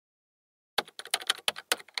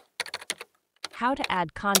How to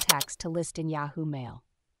add contacts to list in Yahoo Mail.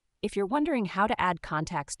 If you're wondering how to add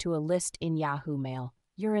contacts to a list in Yahoo Mail,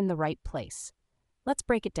 you're in the right place. Let's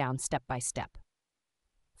break it down step by step.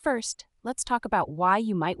 First, let's talk about why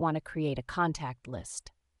you might want to create a contact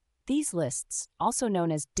list. These lists, also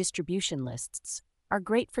known as distribution lists, are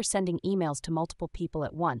great for sending emails to multiple people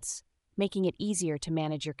at once, making it easier to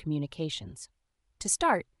manage your communications. To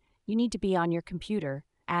start, you need to be on your computer,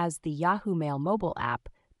 as the Yahoo Mail mobile app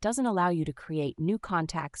doesn't allow you to create new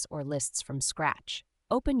contacts or lists from scratch.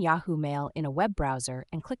 Open Yahoo Mail in a web browser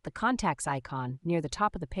and click the Contacts icon near the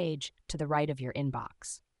top of the page to the right of your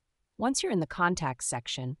inbox. Once you're in the Contacts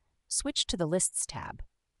section, switch to the Lists tab.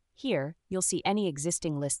 Here, you'll see any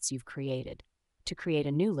existing lists you've created. To create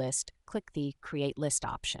a new list, click the Create List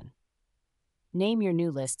option. Name your new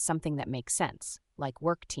list something that makes sense, like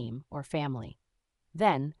work team or family.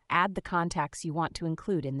 Then, add the contacts you want to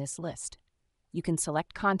include in this list. You can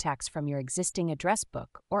select contacts from your existing address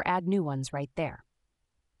book or add new ones right there.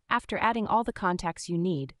 After adding all the contacts you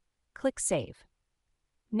need, click Save.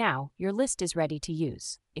 Now, your list is ready to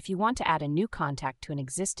use. If you want to add a new contact to an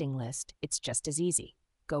existing list, it's just as easy.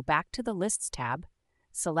 Go back to the Lists tab,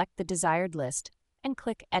 select the desired list, and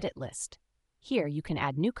click Edit List. Here, you can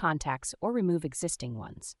add new contacts or remove existing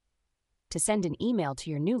ones. To send an email to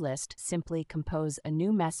your new list, simply compose a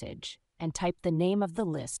new message and type the name of the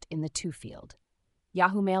list in the To field.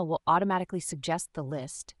 Yahoo Mail will automatically suggest the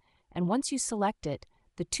list, and once you select it,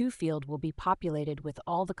 the To field will be populated with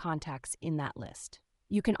all the contacts in that list.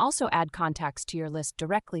 You can also add contacts to your list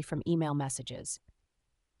directly from email messages.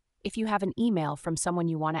 If you have an email from someone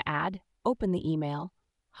you want to add, open the email,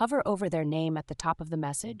 hover over their name at the top of the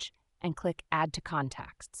message, and click Add to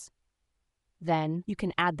Contacts. Then, you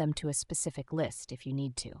can add them to a specific list if you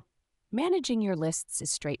need to. Managing your lists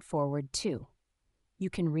is straightforward too. You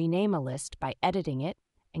can rename a list by editing it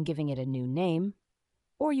and giving it a new name,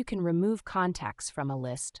 or you can remove contacts from a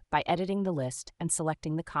list by editing the list and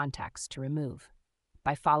selecting the contacts to remove.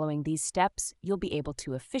 By following these steps, you'll be able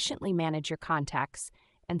to efficiently manage your contacts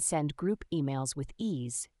and send group emails with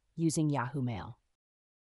ease using Yahoo Mail.